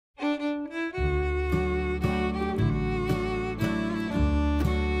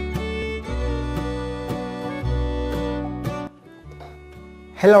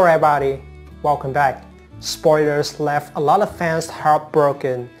Hello everybody, welcome back. Spoilers left a lot of fans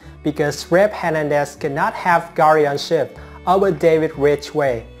heartbroken because Rafe Hernandez could not have guardianship over David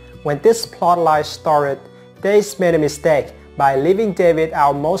Ridgway. When this plotline started, they made a mistake by leaving David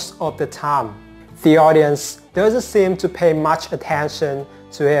out most of the time. The audience doesn't seem to pay much attention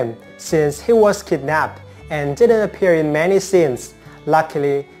to him since he was kidnapped and didn't appear in many scenes.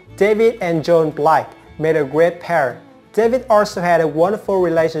 Luckily, David and Joan Black made a great pair. David also had a wonderful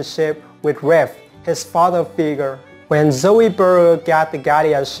relationship with Rafe, his father figure. When Zoe Burrow got the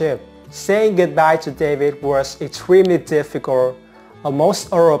guardianship, saying goodbye to David was extremely difficult.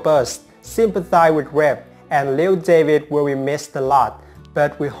 Most all of us sympathize with Rafe, and Lil David will be missed a lot,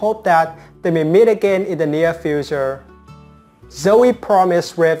 but we hope that they may meet again in the near future. Zoe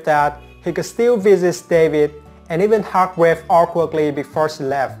promised Rafe that he could still visit David and even hug Rafe awkwardly before she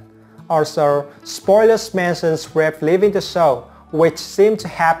left. Also, spoilers mentions Rafe leaving the show, which seemed to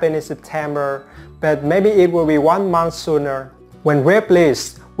happen in September, but maybe it will be 1 month sooner. When Rafe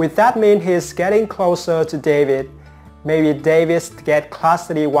leaves, would that mean he's getting closer to David? Maybe David get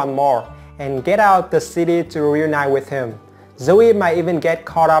custody one more and get out the city to reunite with him. Zoe might even get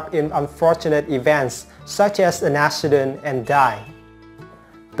caught up in unfortunate events such as an accident and die.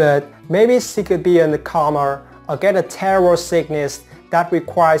 But maybe she could be in a coma or get a terrible sickness that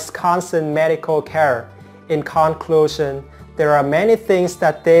requires constant medical care. In conclusion, there are many things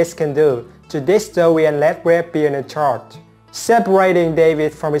that Days can do to ditch Zoe and let Rafe be in charge. Separating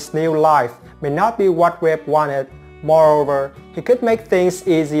David from his new life may not be what Rafe wanted. Moreover, he could make things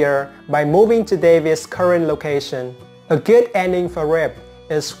easier by moving to David's current location. A good ending for Rafe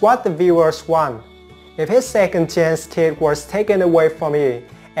is what the viewers want. If his second chance kid was taken away from him,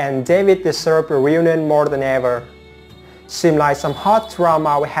 and David deserved a reunion more than ever. Seems like some hot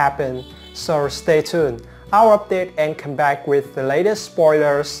drama will happen, so stay tuned. I'll update and come back with the latest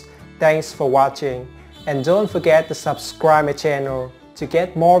spoilers. Thanks for watching, and don't forget to subscribe my channel to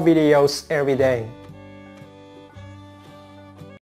get more videos every day.